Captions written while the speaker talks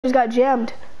just got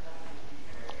jammed.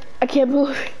 I can't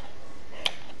believe it.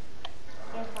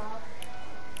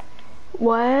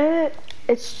 What?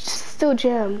 It's still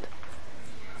jammed.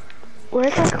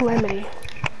 Where's my Calamity?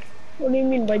 What do you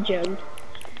mean by jammed?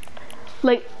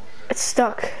 Like, it's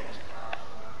stuck.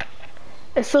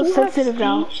 It's so sensitive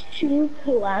now.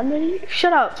 Calamity?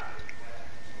 Shut up.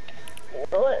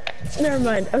 What? Never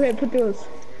mind. Okay, put those.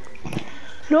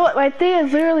 No, my thing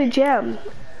is literally jammed.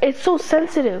 It's so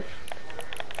sensitive.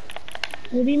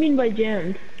 What do you mean by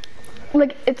jammed?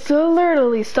 Like, it's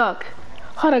literally stuck.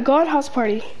 Hold on, go on house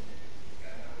party.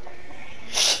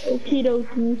 Okie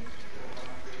dokie.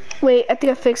 Wait, I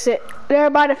think I fixed it.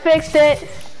 Everybody fixed it.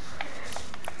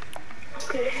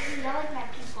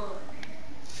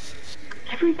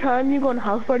 Every time you go on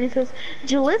house party, it says,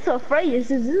 Jalissa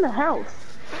Freyes is in the house.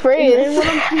 Freeze.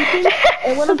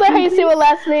 And when I'm sleeping, That's how you say my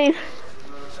last name.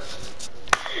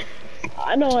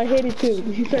 I know, I hate it too.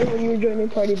 You said when you were joining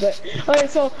the party, but... Okay,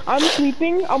 so, I'm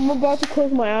sleeping, I'm about to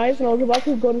close my eyes, and I was about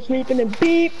to go to sleep, and then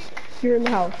beep, you're in the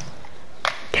house.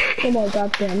 Oh my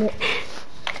god damn it.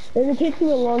 And it takes me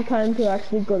a long time to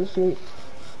actually go to sleep.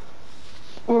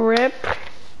 Rip.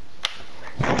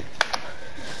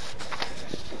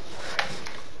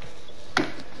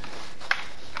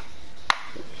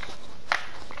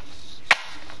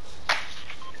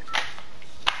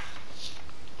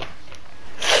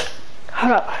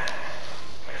 Hold up.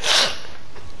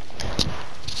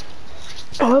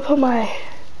 I'm gonna put my...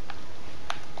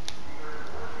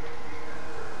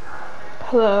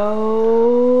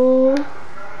 Hello?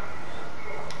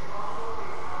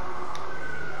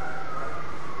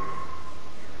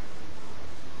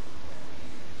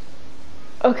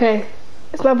 Okay,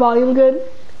 is my volume good?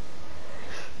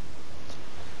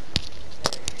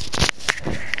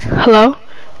 Hello?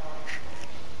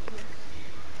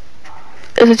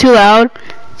 Is it too loud?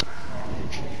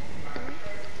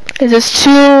 Is this too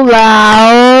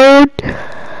loud?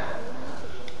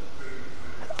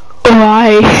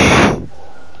 Why?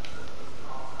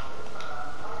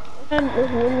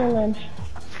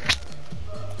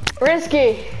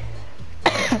 Risky.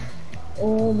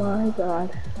 Oh my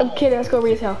god. I'm kidding, let's go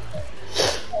retail.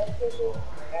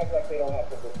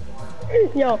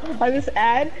 Yo, on this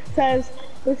ad says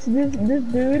this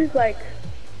dude is like,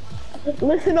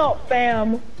 listen up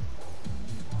fam,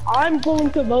 I'm going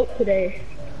to vote today.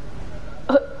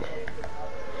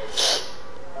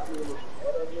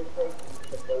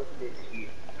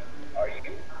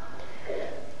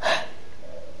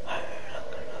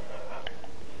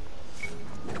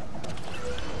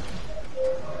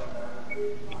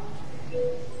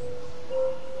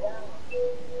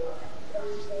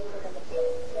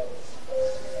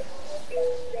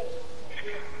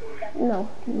 No.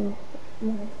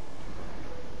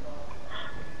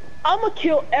 I'm gonna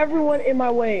kill everyone in my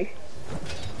way.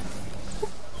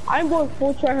 I'm going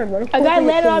full tryhard. A guy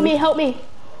landed on me, help me.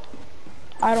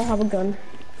 I don't have a gun.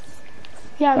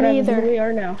 Yeah, But me I have either. a blue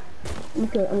AR now. I'm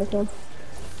on the phone.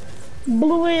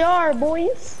 Blue AR,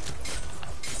 boys.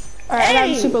 Alright,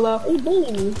 Hey! I'm super low. Hey,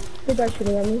 bully. Good guy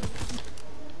shooting at me.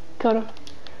 Killed him.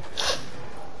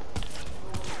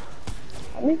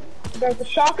 At me? There's a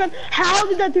shotgun. How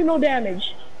did that do no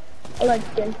damage? I like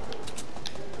skin.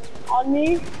 On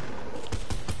me.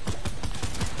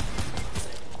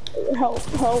 Help,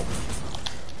 help.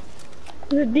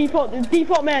 The default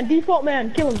man,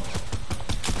 kill him.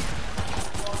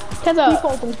 Heads up.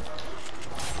 Default him.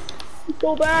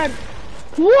 So bad.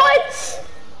 What?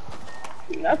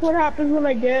 That's what happens when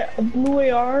I get a blue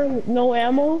AR with no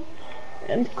ammo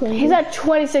and clean. He's at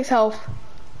 26 health.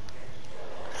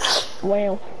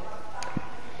 Wow.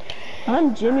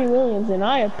 I'm Jimmy Williams and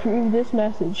I approve this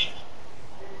message.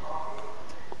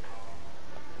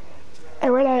 I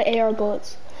ran out of AR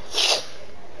bullets.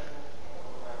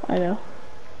 I know.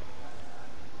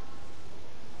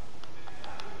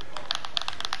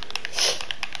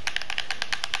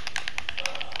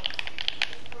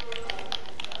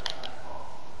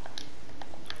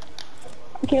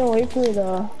 I can't wait for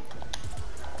the,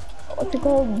 what's it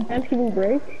called, Thanksgiving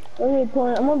break. I'm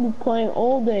gonna be playing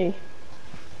all day.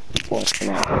 Fuck.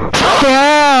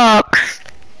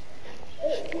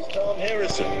 Tom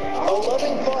Harrison, a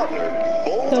loving father,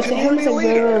 bold No, to him it's like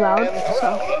really loud, and so.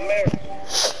 proud American.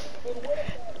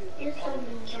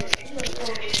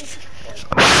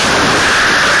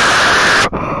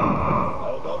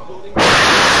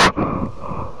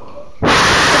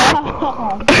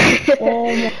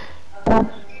 Oh my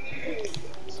God.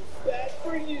 Bad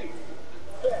for you,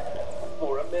 bad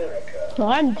for America.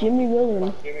 I'm Jimmy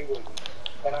Williams. Jimmy Williams,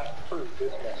 and I approve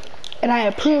this message. And I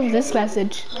approve this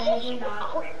message. A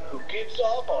creep who gives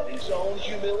up on his own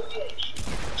humiliation.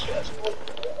 Just look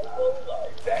at that.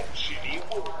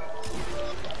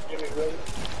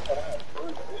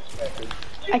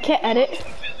 I can't edit.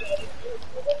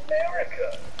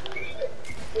 America.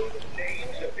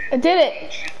 I did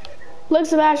it. Look,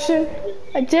 Sebastian.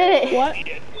 I did it. What?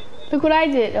 Look what I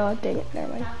did. Oh, dang it.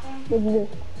 Never mind. What'd you do?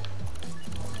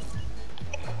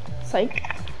 Psych.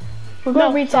 We're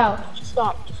going retail.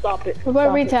 Stop it. We're going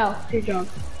Stop it. retail. Good job.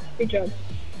 Good job.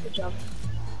 Good job.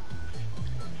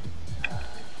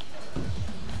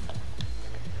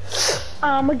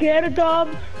 I'ma get a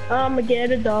dub. I'ma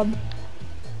get a dub.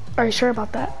 Are you sure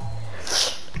about that?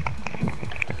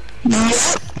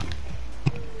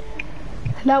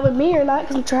 Not with me or not,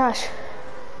 because I'm trash.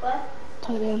 What?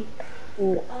 Talk to him.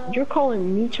 Oh, you're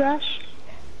calling me trash?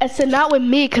 I said not with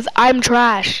me, because I'm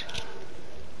trash.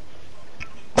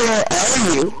 Where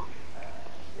are you?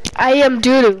 I am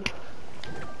doo-doo.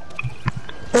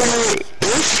 Where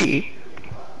is she?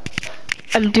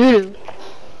 I'm doo-doo.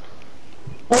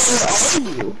 Where are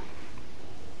you?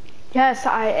 Yes,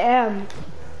 I am.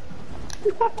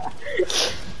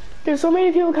 There's so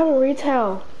many people coming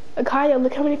retail. Akaya,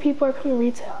 look how many people are coming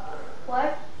retail.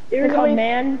 What? There's Look how a many-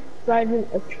 man driving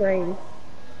a train.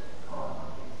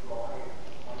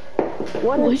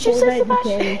 What What is did you say, Fortnite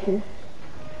Sebastian? became into?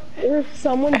 There's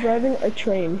someone driving a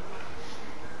train.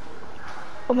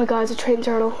 Oh my god, it's a train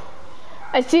turtle.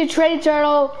 I see a train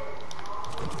turtle.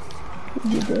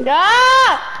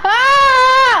 Ah!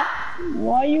 Ah!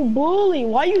 Why you bully?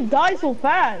 Why you die so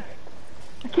fast?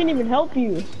 I can't even help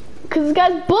you. Cause this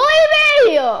guy's bullying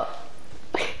me!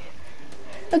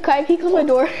 Okay, he closed my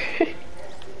door.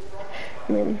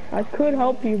 I mean, I could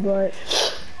help you, but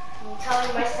I'm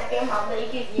telling my second mom that you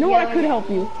can. you know what? I could help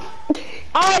you.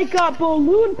 I got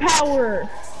balloon power.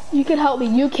 You can help me.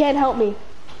 You can't help me.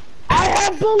 I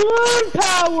have balloon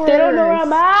power. They don't know where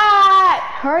I'm at.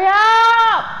 Hurry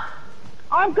up!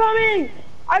 I'm coming.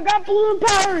 I got balloon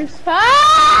powers.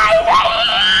 Ah!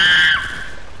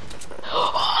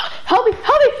 Help me!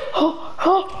 Help me! Oh,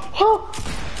 oh, oh.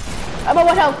 I'm at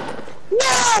 1 health.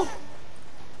 No!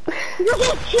 You're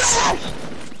so trash!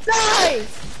 Die!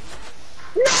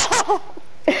 No!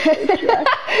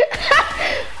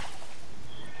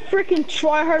 Freaking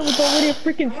tryhard with already a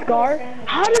freaking scar?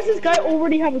 How does this guy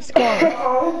already have a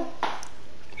scar?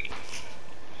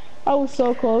 I was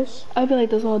so close. I'd be like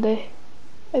this all day.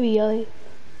 I'd be yelling.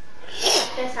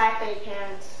 Just hide for your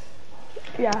parents.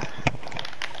 Yeah.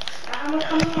 I'm gonna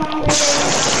come home later.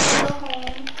 I'm gonna go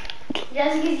home.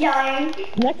 Jessica's yelling.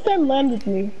 Next time land with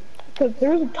me. Because there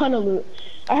was a ton of loot.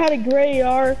 I had a gray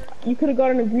AR, you could have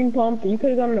gotten a green pump, or you could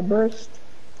have gotten a burst.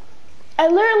 I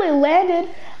literally landed.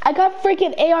 I got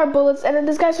freaking AR bullets, and then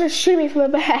this guy started shooting me from the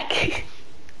back.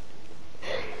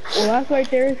 Well, that right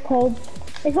there is called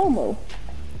a homo.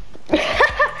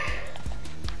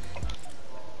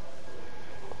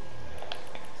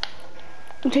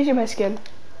 I'm changing my skin.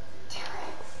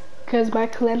 Because my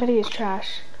calamity is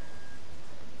trash.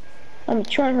 I'm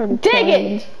trying hard to Dig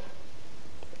it!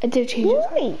 I did change it.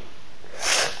 Why?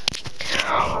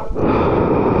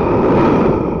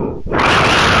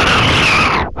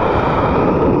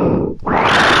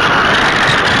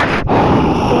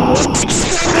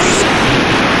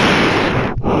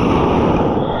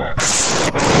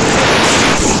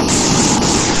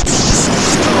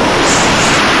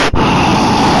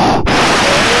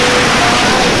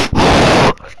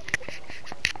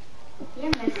 You're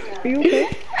messed up. Are you okay?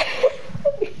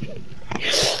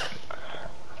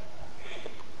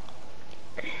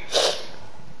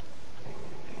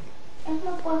 That's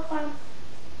my boyfriend.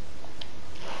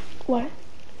 What?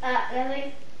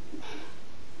 Nothing.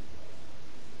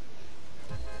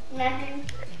 Nothing.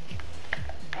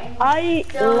 I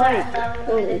Still like not in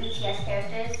love with the BTS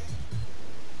characters.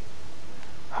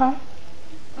 Huh?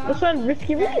 this one,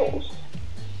 Risky Riddles.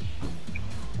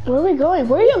 Where are we going?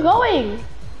 Where are you going?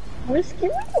 Risky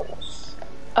Riddles.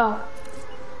 Oh.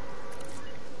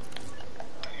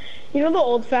 You know the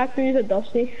old factories at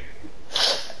Dusty?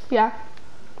 Yeah.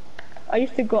 I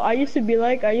used to be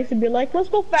like, let's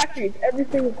go factories every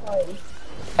single time.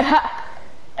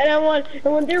 And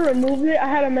when they removed it, I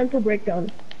had a mental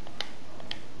breakdown.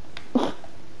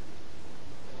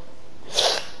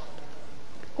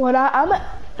 Well,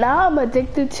 now I'm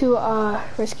addicted to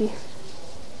Risky.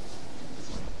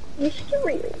 Risky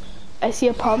Riddles. I see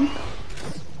a pump.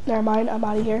 Never mind, I'm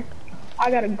out of here. I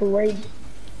got a grade.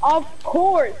 Of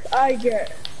course I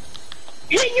get.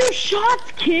 Hit your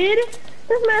shots, kid!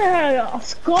 This man had a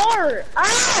scar!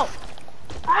 Ow!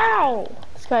 Ow!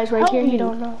 This guy's right Help here, me. you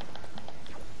don't know.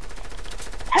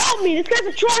 Help me! This guy's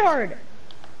a tryhard!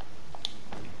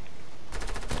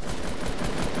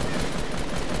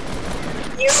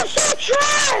 You're so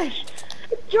trash!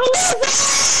 You're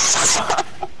losing!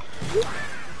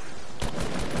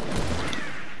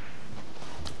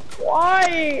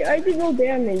 Why? I did no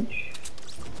damage.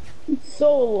 He's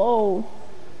so low.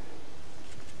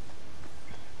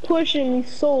 Push him,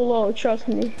 he's so low, trust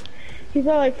me. He's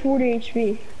at like 40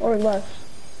 HP or less.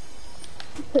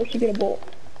 Push to get a bolt.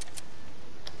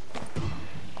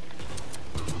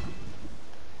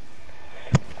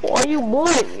 Why are you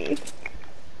bullying me?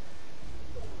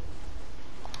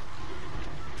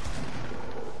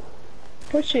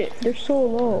 Push it, they're so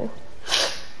low.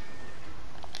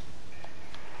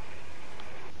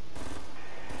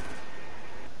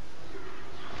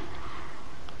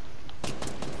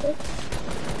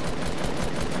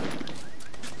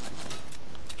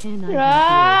 Can I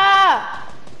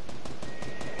Ah!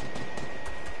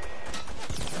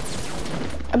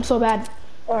 I'm so bad.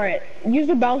 Alright, use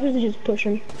the bouncers to just push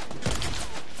him.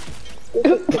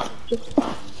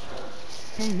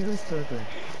 Hey, Nose Burger.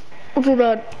 I'm so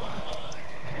bad.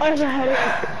 I have a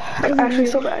headache. I'm actually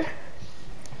so bad.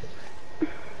 Do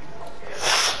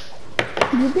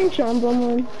you think Sean's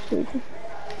online?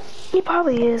 He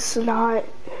probably is not.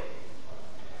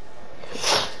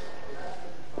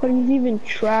 But he's even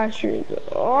trasher.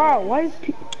 Oh, why is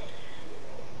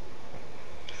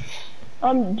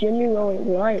I'm Jimmy Rowan.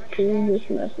 Will I approve this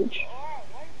message?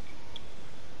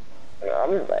 Yeah,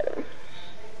 I'm invite him.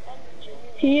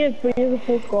 He is, but he has a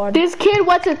full squad. This kid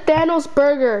wants a Thanos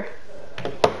burger.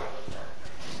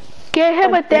 Get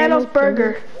him a Thanos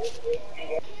burger.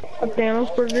 A Thanos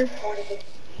burger?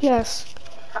 Yes.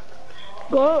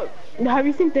 Go. Have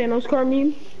you seen Thanos car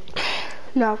meme?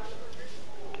 No.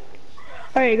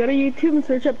 Alright, go to YouTube and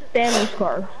search up Thanos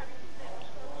car.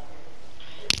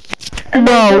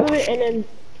 No. Go to it and then.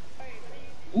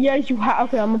 Yes, you have.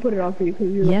 Okay, I'm gonna put it on for you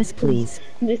because Yes, please.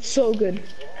 It's so good.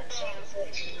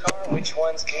 Which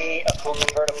one's the full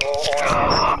convertible or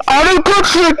I don't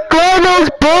get you Thanos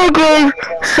burger,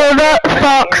 so that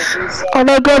sucks. I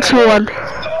don't get you one.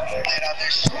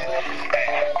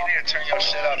 turn your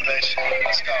shit up, bitch.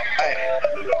 Let's go. Hey,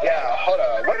 yeah, hold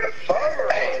up. What the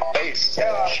fuck? Hey, bass,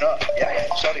 yeah, shut,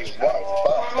 yeah, shorty, what,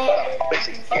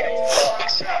 bitch, yeah,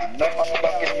 fuck. You know my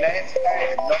fucking name,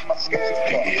 you know my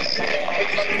skills,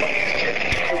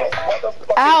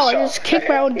 Ow, I just kicked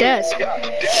my own desk. Yeah,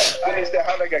 desk. I need to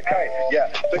have like a kite. Yeah,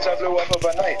 bitch, I blew up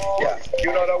overnight. Yeah,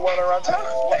 you know the one around town.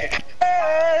 Hey.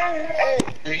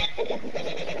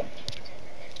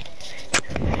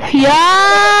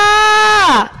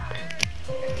 Yeah!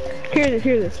 Hear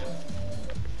this.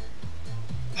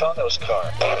 Found those car.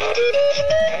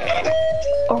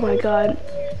 Oh my god.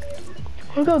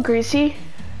 Wanna go greasy?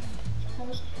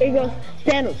 There you go,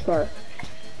 Thanos car.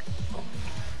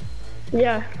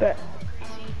 Yeah, but.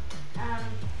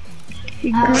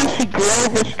 Greasy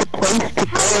Grove is the place to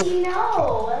How do you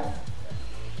know?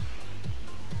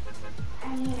 I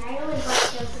mean, I always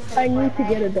watch Joseph. I need to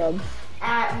get a dub.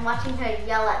 I'm watching her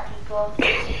yell at people.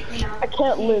 You know, I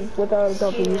can't live without a she's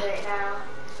W. right now.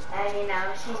 And you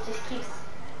know, she just keeps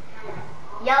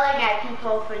yelling at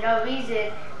people for no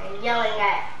reason and yelling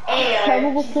at A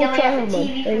or she's yelling at the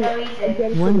TV for no reason.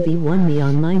 1v1 me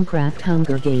on Minecraft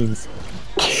Hunger Games.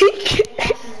 She's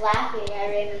laughing at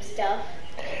random stuff.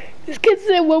 This kid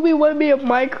said when we want to be a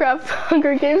Minecraft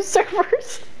Hunger Games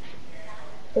servers.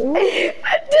 I'm dead.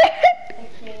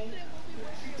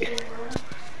 Okay.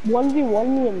 1v1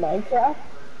 me in Minecraft?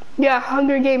 Yeah,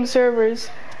 Hunger Games servers.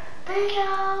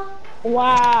 Bingo.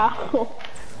 Wow.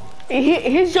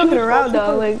 He's joking around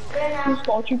though, like Two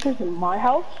Skull Troopers in my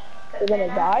house, they're gonna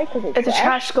die because it's a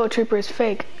trash Skull Trooper is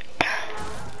fake.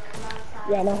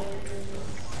 Yeah, no.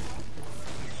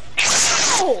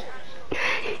 Oh!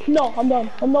 No, I'm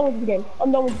done. I'm done with the game.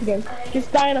 I'm done with the game.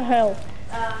 Just die in a hell.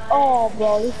 Oh,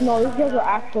 bro, these guys are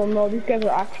actual. No, these guys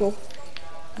are actual.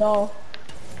 No.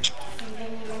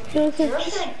 Just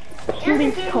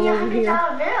please come over here.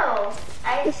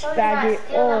 This faggot.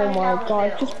 Oh my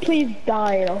god. Just please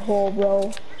die in a hole,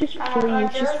 bro. Just please,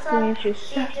 just.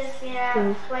 She just, you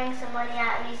know, throwing some money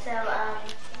at me, so,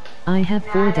 I have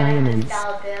 4 diamonds.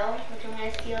 $1 bill, which I'm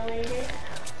gonna steal later.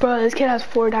 Bro, this kid has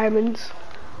 4 diamonds.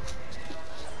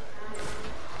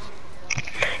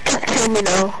 Just kill me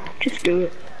now. Just do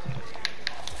it.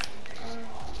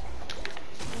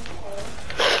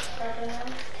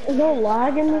 There's no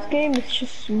lag in this game, it's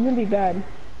just really bad.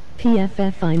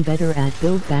 PFF, I'm better at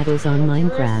build battles on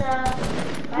Minecraft.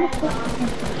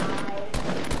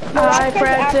 Hi,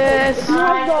 Francis.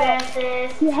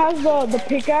 He has the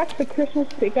pickaxe, the Christmas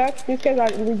pickaxe. This guy's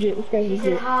not legit. This guy's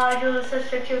legit.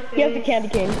 He has the candy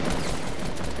cane.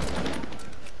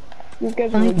 These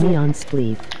guys are Find me legit. on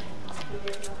Spleef.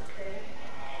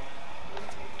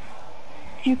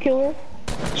 Did you kill her?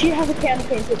 She has a candy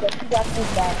cane pickaxe. She's actually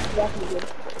bad. She's actually good.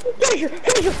 Finish her!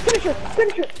 Finish her! Finish her!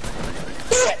 Finish her!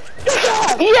 Do it! Do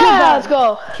have. Yeah, let's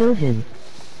go. Kill him.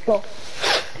 Go.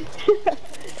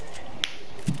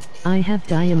 I have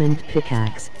diamond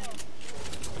pickaxe.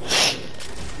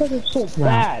 That is so Wow.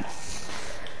 bad.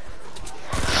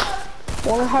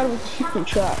 Wonder how do we keep in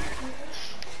track?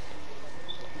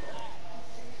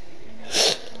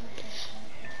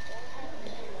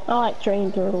 I like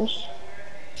train turtles.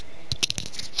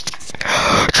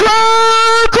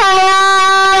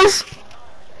 Turtles!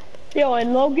 Yo,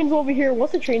 and Logan's over here.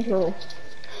 What's a train turtle?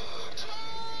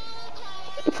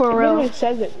 For It real. literally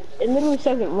says it. It literally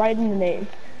says it right in the name.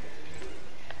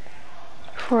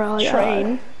 For real, yeah.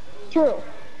 Train. Turtle.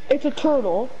 It's a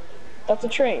turtle. That's a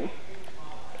train.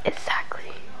 Exactly.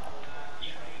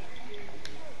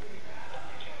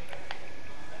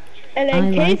 And I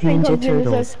then like Casey Ninja comes in and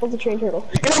Turtles. says, what's a train turtle?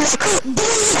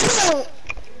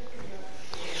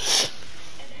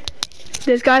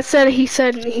 This guy said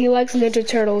he likes Ninja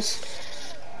Turtles.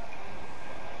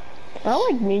 I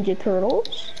like Ninja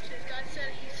Turtles.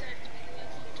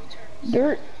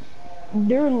 They're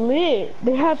lit.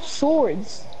 They have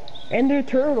swords. And they're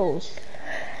turtles.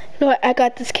 You know what? I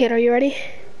got this kid. Are you ready?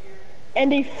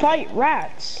 And they fight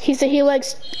rats. He said he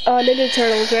likes Ninja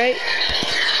Turtles, right?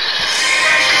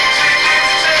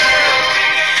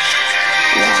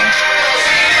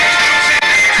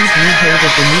 Have you heard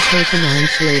of the new Pokemon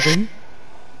slogan?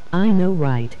 I know,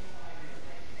 right?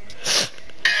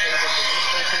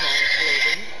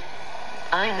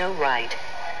 I know, right?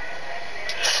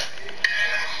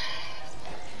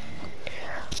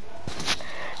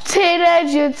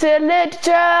 Teenage Mutant Ninja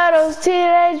Turtles,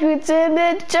 Teenage Mutant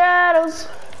Ninja Turtles.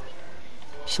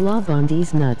 Schlav on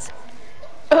these nuts.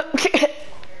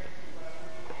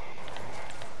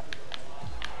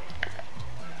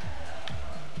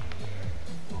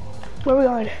 Where are we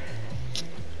going?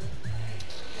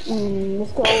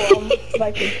 Let's go,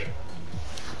 Viking.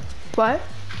 What?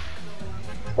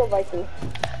 Let's go, Viking.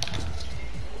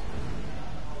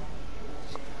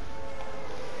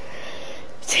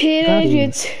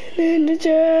 Teenage Mutant Ninja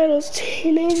Turtles,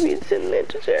 Teenage Mutant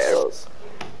Ninja Turtles.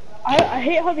 I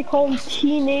hate how they call them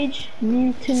Teenage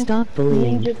Mutant Stop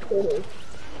bullying. Ninja Turtles.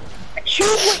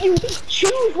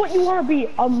 Choose what you want to be,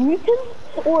 a mutant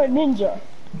or a ninja.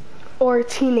 Or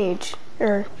teenage,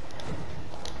 or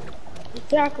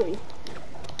Exactly.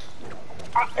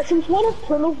 Since when have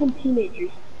turtles been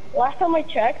teenagers? Last time I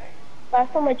checked,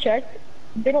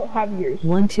 they don't have years.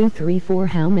 1, 2, 3, 4.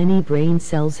 How many brain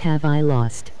cells have I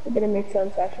lost? It didn't make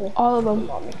sense actually. all of them.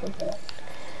 Not making sense.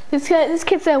 This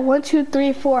kid said 1, 2,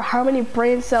 3, 4. How many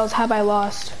brain cells have I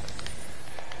lost?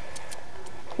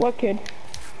 What kid?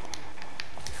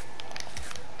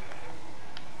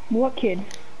 What kid?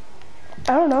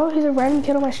 I don't know. He's a random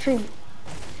kid on my stream.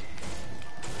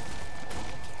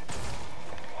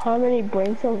 How many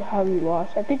brain cells have you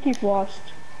lost? I think you've lost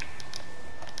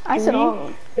I said 3, all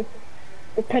of them.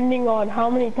 depending on how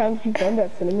many times you've done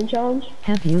that cinnamon challenge,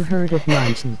 Have you heard of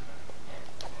Munchkin?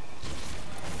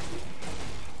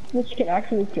 which can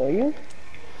actually kill you.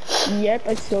 Yep,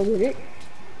 I still did it.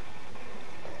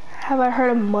 Have I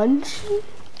heard of Munchie?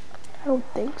 I don't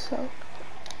think so.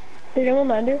 Did anyone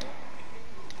lander?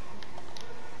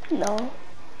 No.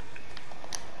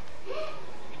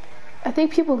 I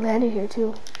think people landed here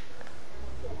too.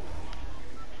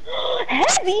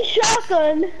 Heavy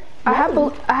shotgun! I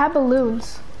have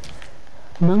balloons.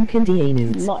 Monk and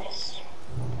Dienudes. Nice.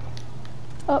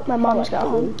 Oh, my mom just got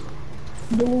home.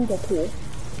 Balloons are cool.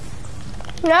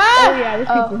 Ah! Oh yeah, there's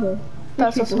people here.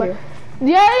 That's so people smart. here.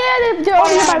 Yeah, they're over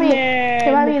here by me.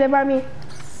 man. They're by me.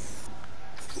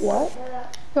 What?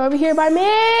 They're over here by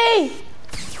me.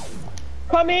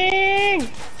 Coming!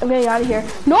 I'm getting out of here.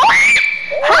 No!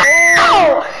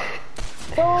 How?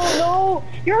 Oh no!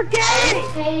 You're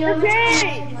gay! You're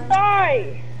gay!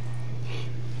 Die!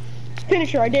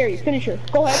 Finish her, I dare you. Finish her.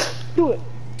 Go ahead. Do it.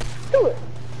 Do it.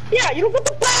 Yeah, you don't got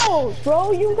the balls,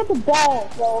 bro. You don't got the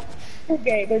balls, bro. They're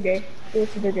gay. They're gay.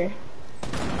 Seriously, they're gay.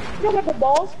 You don't got the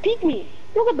balls? Peek me.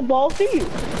 You don't got the balls, do you?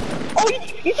 Oh, you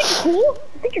think you're cool?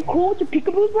 You think you're cool with your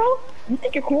peekaboos, bro? You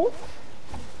think you're cool?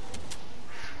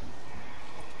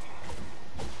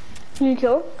 Can you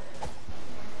kill him?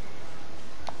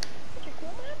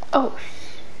 Oh.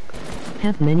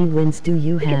 How many wins do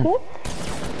you Think you're have? cool?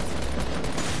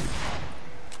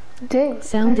 Dang.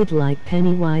 Sounded like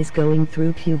Pennywise going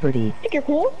through puberty. Think you're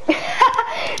cool?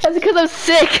 That's because I'm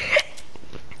sick.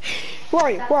 Where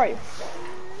are you? Where are you?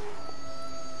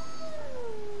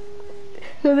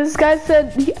 No, this guy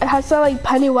said I sound like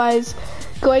Pennywise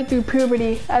going through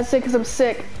puberty. I said because I'm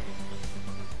sick.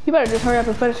 You better just hurry up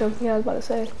and finish him. Yeah, I was about to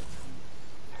say.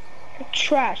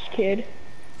 Trash, kid.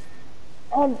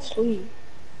 Honestly,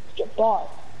 it's your bot.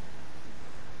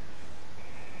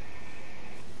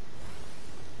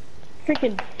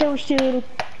 Freaking thirsty little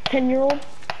 10-year-old.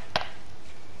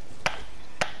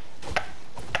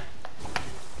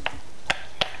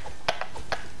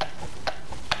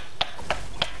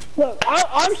 Look,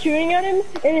 I'm shooting at him,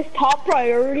 and his top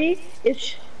priority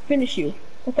is finish you.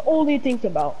 That's all he thinks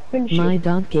about. Finish My you.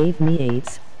 dog gave me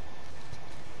AIDS.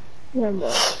 Remember,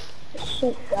 it's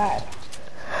so bad.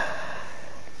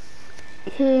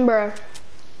 Bruh.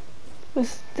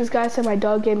 This guy said my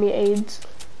dog gave me AIDS.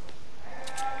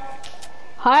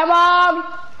 Hi, Mom!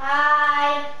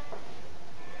 Hi.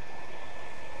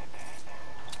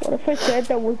 What if I said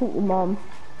that wasn't your mom?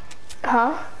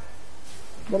 Huh?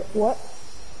 What?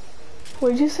 What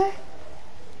did you say?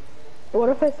 What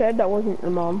if I said that wasn't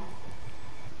your mom?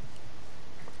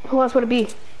 Who else would it be?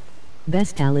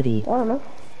 Bestality. I don't know.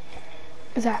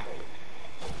 Is that?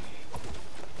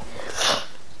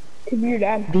 Could be your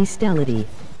dad. Bestiality.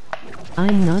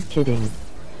 I'm not kidding.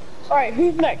 Alright,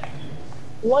 who's next?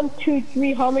 1, 2,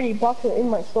 3, how many boxes are in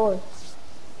my store?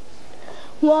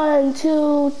 1,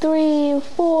 2, 3,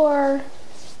 4.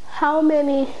 How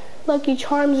many Lucky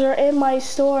Charms are in my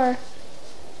store?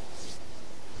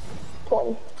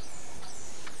 20.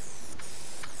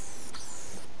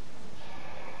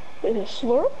 Is it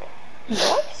slurp?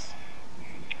 What?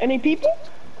 Any people?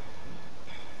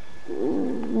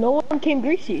 No one came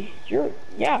greasy. You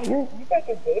guys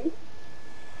are good.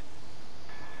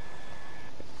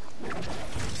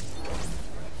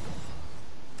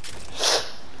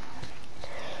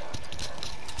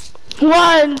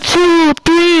 One, two,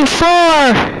 three, four.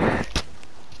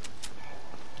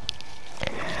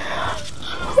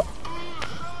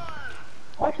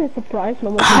 I'm actually surprised no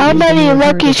one How many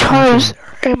Lucky Charms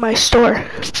are in my store?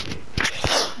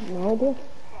 No idea.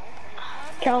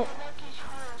 Count.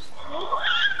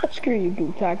 Screw you,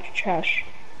 Blue Tag, you're trash.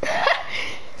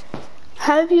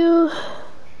 Have you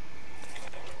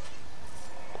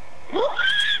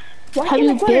Why have can't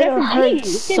you I find been an or FMG? heard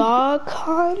It's been-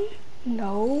 SawCon?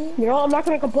 No. You know, I'm not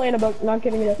gonna complain about not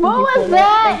getting an FMG. What was for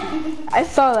that? Thank you. I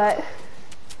saw that.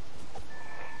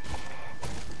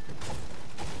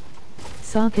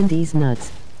 Sock and these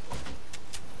nuts.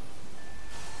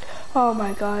 Oh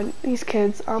my god, these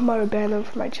kids. I'm about to ban them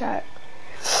from my chat.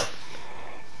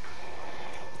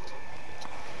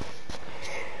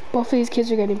 Both of these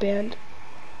kids are getting banned.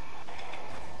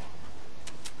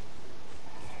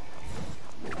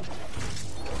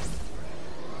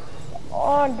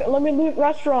 On, let me loot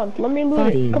restaurant. Let me loot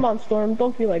Buddy. it. Come on, Storm.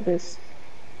 Don't be like this.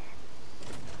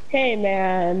 Hey,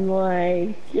 man.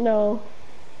 Like, you know,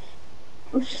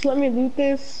 just let me loot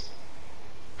this.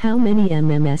 How many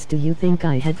MMS do you think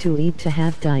I had to eat to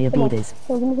have diabetes?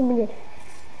 Come on, give me something good.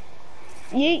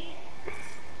 Yeet.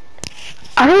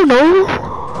 I don't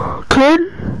know, kid.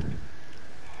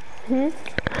 No,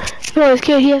 this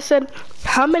kid, he has said,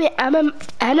 how many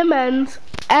M&Ms,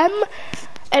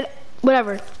 and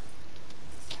whatever.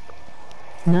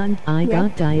 None. I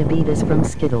got diabetes from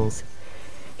Skittles.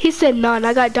 He said none,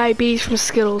 I got diabetes from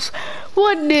Skittles.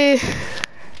 What the?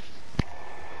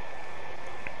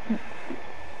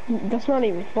 That's not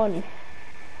even funny.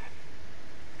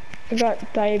 I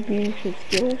got diabetes from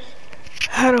Skittles.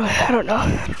 I don't know.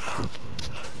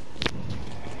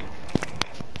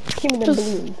 Give me the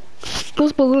balloon.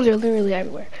 Those balloons are literally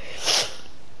everywhere.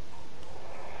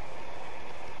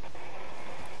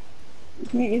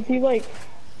 Is he like,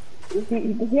 does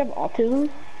he have autism?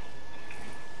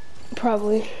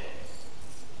 Probably.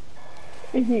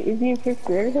 Is he in 5th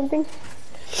grade or something?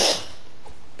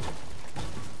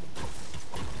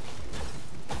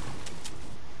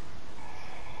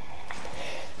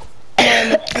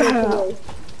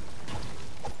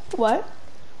 What?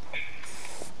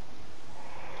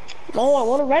 No, I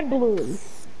want a red balloon.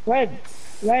 Red.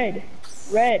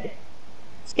 This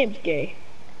game's gay.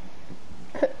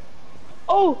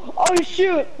 Oh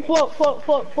shoot! Float.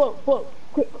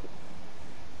 Quick.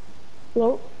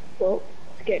 Float.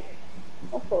 It's gay.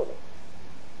 I'll float it.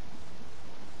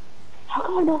 How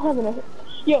come I don't have enough?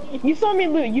 Yo, you saw me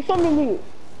loot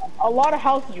a lot of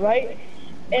houses, right?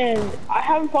 And I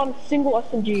haven't found a single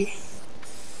SMG.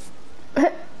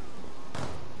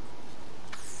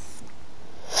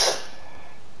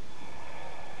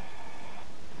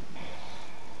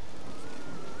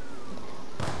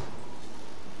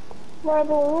 My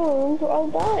balloons are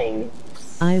dying.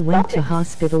 I went to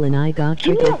hospital and I got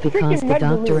Give me triggered a because freaking the red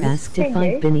doctor balloon. asked if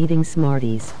Okay. I've been eating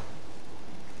Smarties.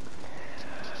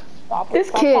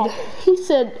 This kid, he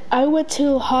said, I went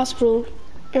to hospital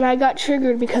and I got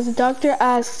triggered because the doctor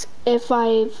asked if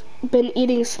I've been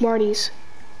eating Smarties.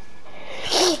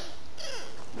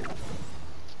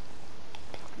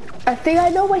 I think I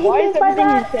know what he Why means is by everything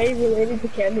that. you say related to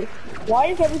candy? Why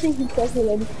is everything successful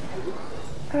related?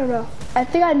 I don't know. I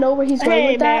think I know where he's going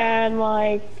with that. Hey man,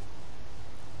 like,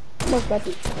 what's that?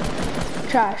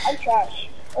 Trash. I'm trash.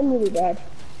 I'm really bad.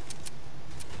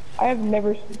 I have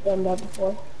never done that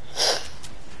before.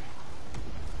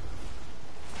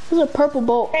 There's a purple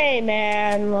bolt. Hey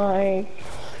man, like,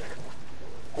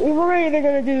 we're either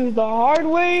gonna do the hard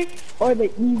way or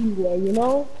the easy way, you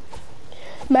know?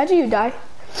 Imagine you die.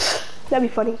 That'd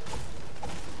be funny.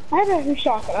 I have a heavy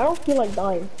shotgun. I don't feel like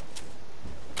dying.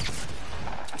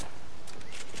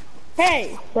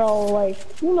 Hey, bro, like,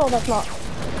 you know that's not.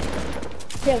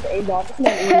 He has a dot. It's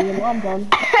not alien. I'm done.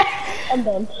 I'm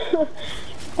done.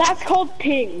 That's called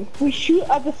ping. We shoot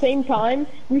at the same time.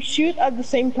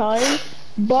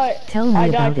 But Tell me I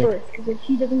die about it. first because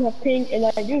he doesn't have ping and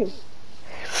I do.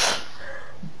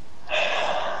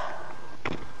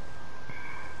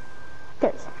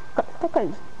 Guys, that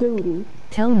guy's dirty.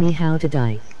 Tell me how to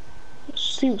die.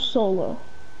 Shoot solo.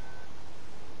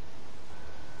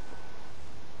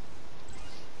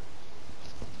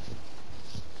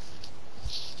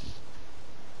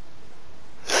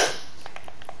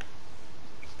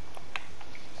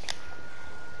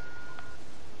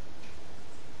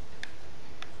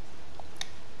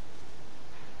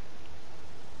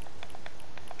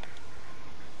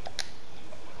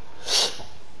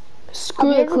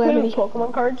 Screw the calamity.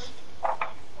 Pokemon cards?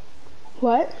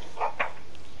 What?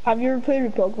 Have you ever played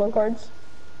with Pokemon cards?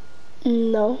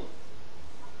 No.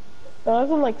 When I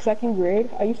was in like 2nd grade,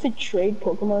 I used to trade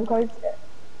Pokemon cards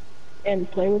and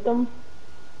play with them.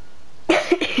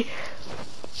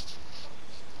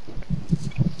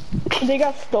 They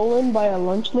got stolen by a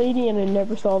lunch lady and I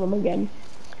never saw them again.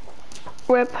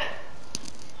 Rip.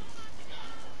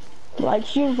 Like,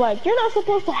 she was like, you're not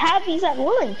supposed to have these at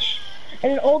lunch.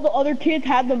 And then all the other kids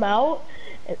had them out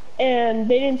and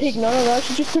they didn't take none of that.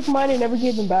 She just took mine and never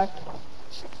gave them back.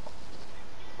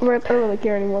 Rip. I don't really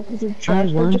care anymore because they're I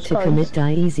trash. They're want just to cards. commit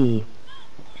die easy.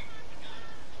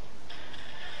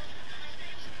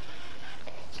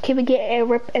 Can we get a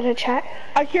rip in a chat?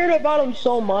 I cared about him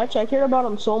so much. in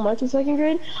 2nd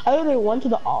grade. I literally went to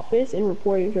the office and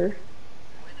reported her.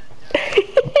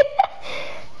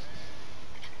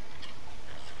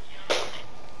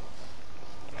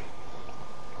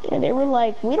 And they were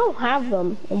like, we don't have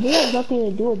them, and we have nothing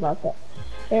to do about that.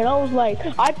 And I was like,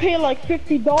 I paid like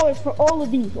 $50 for all of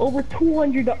these, over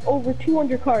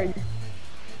 200 cards.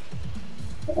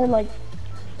 And like,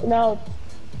 now,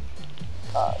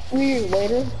 3 years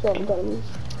later, so I'm done.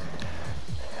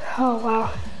 Oh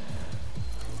wow.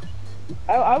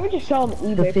 I would just sell them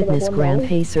on The eBay for Fitness like Gram $1.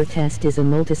 Pacer test is a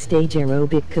multi-stage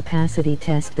aerobic capacity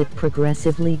test that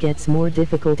progressively gets more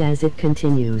difficult as it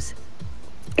continues.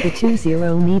 The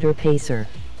 20-meter pacer.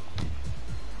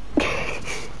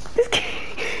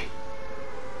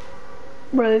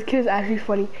 Bro, this kid is actually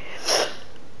funny.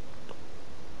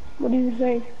 What did you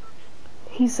say?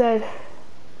 He said,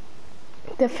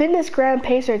 the Fitness Gram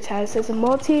Pacer test is a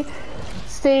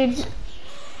multi-stage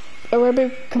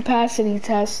aerobic capacity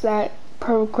test that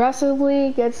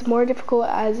progressively gets more difficult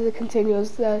as it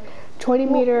continues. The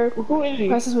 20-meter Who is he?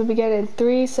 process will begin in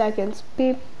 3 seconds.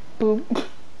 Beep, boop.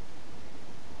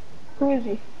 Who is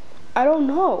he? I don't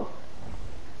know.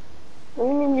 What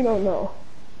do you mean you don't know?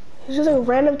 He's just a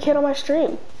random kid on my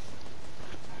stream.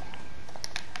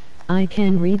 I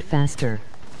can read faster.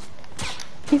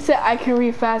 He said I can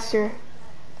read faster.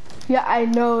 Yeah, I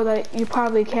know that you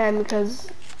probably can because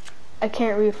I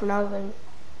can't read for nothing.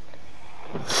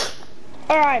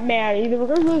 Alright, man, either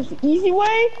we're gonna do the easy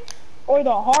way or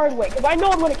the hard way, because I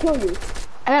know I'm gonna kill you.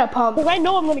 I got a pump. Because I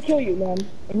know I'm gonna kill you, man.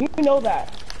 And you know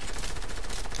that.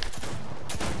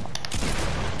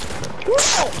 No!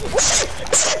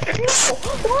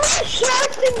 Why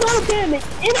shots did no damage?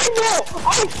 And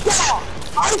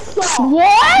I saw!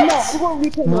 What? No, I'm gonna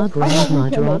replay My mode. grandma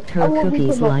dropped her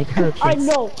cookies like her I kids.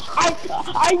 know!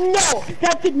 I know!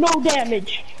 That did no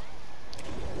damage!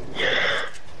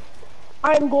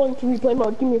 I'm going to replay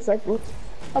mode. Give me a second.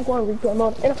 I'm going to replay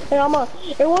mode. And I'm gonna,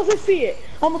 and once I see it,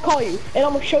 I'm gonna call you. And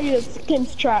I'm gonna show you that the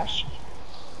skin's trash.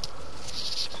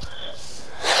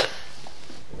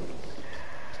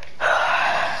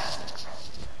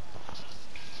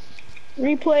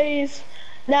 Replays.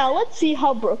 Now let's see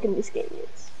how broken this game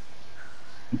is.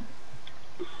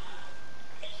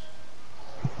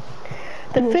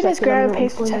 The Fitness Gram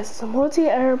Pacer test is a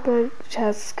multi-aerobic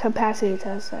chest capacity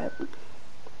test.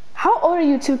 How old are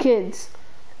you two kids?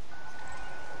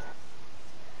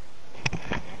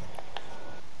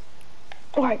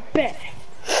 Alright, bet.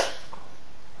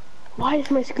 Why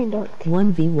is my screen dark?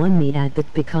 1v1 me at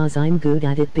it because I'm good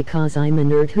at it because I'm a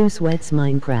nerd who sweats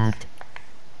Minecraft.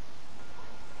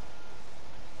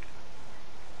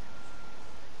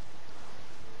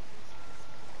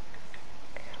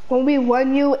 When we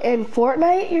won you in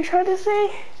Fortnite, you're trying to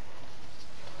say?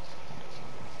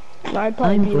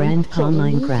 I'm Grandpa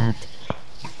Minecraft.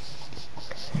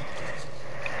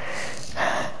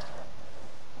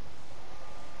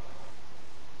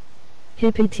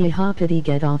 Hippity hoppity,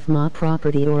 get off my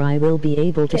property or I will be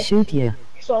able to shoot you.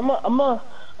 So I'm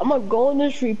gonna go in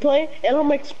this replay and I'm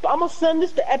gonna send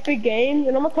this to Epic Games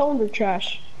and I'm gonna tell them they're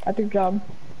trash at their job.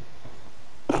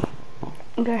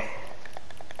 Okay.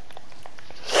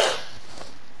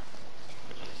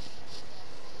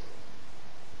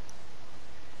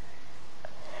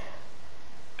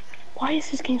 Why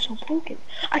is this game so broken?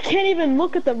 I can't even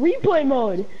look at the replay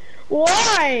mode.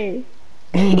 Why?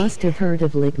 You must have heard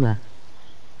of Ligma.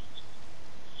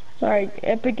 Alright,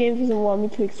 Epic Games doesn't want me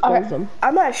to expose them.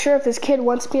 I'm not sure if this kid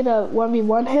wants me to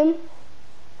 1v1 him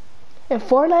in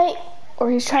Fortnite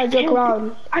or he's trying to joke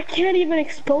around. I can't even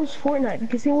expose Fortnite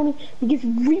because because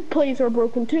replays are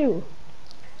broken too.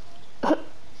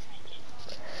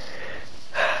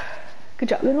 Good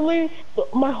job. Literally,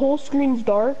 my whole screen's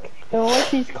dark and all I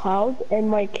see is clouds and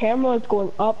my camera is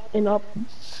going up and up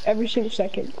every single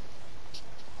second.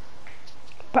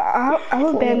 But I'm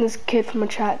gonna ban this kid from a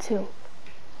chat too.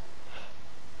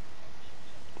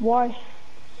 Why?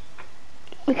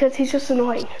 Because he's just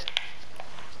annoying.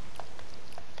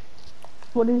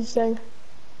 What did he say?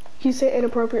 He said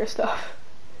inappropriate stuff.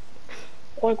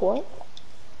 Like what?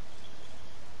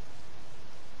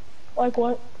 Like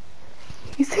what?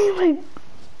 He's saying like...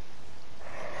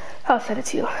 I'll send it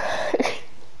to you.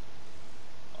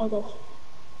 I'll go.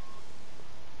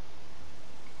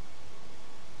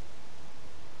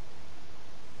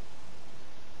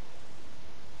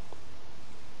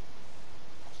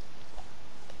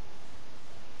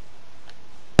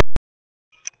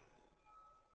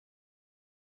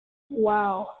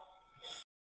 Wow.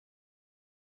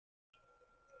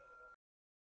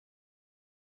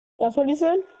 That's what he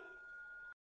said?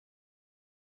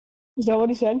 Is that what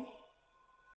he said?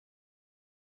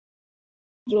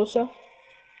 Joseph?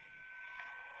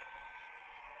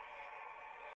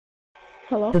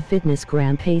 Hello? The Fitness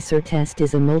Gram Pacer test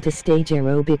is a multi-stage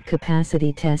aerobic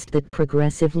capacity test that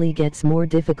progressively gets more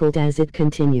difficult as it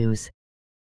continues.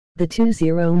 The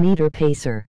 20-meter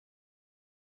pacer.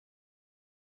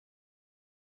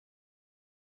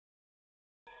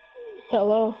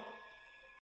 Hello?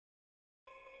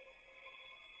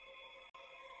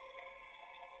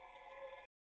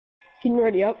 Can you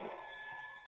ready up?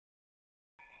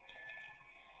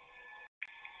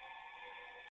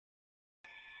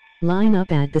 Line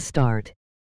up at the start.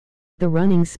 The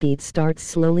running speed starts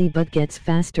slowly but gets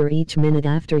faster each minute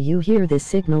after you hear the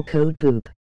signal code boop.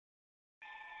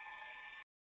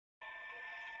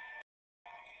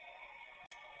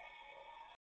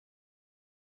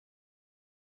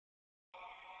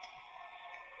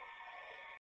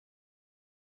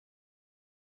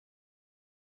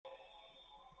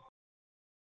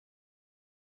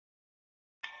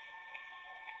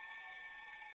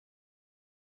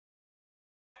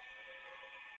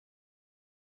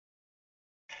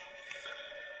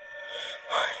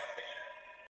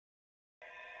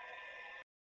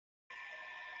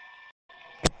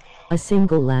 A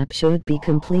single lap should be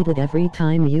completed every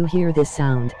time you hear this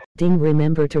sound. Ding,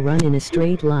 remember to run in a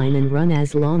straight line and run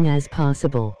as long as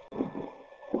possible.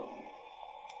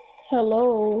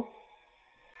 Hello?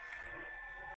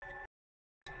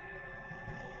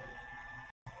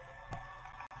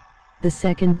 The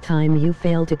second time you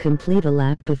fail to complete a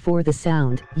lap before the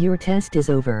sound, your test is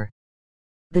over.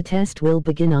 The test will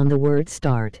begin on the word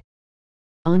start.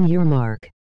 On your mark.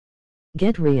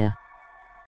 Get ready.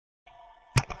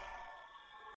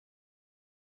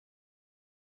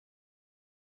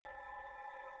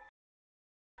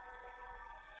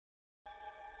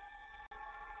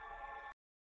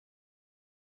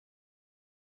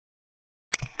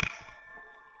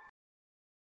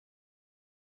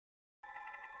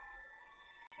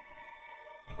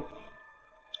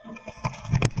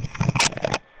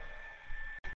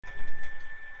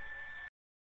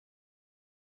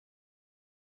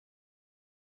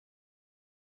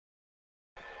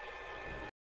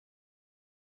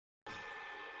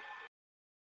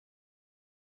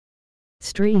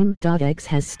 Stream.x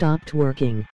has stopped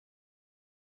working.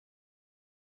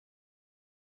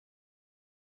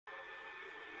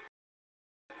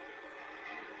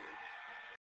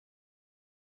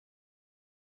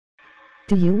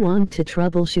 Do you want to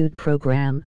troubleshoot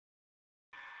program?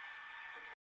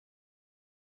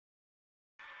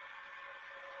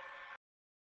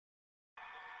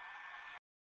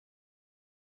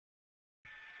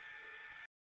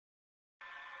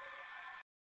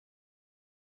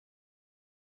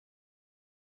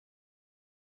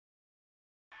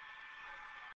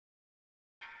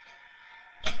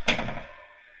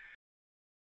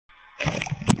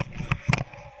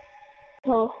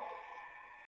 Oh.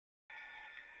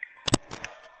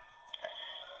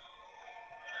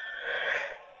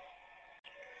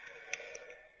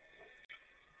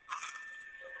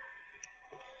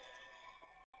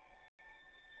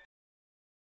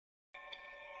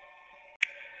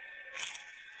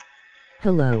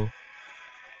 Hello.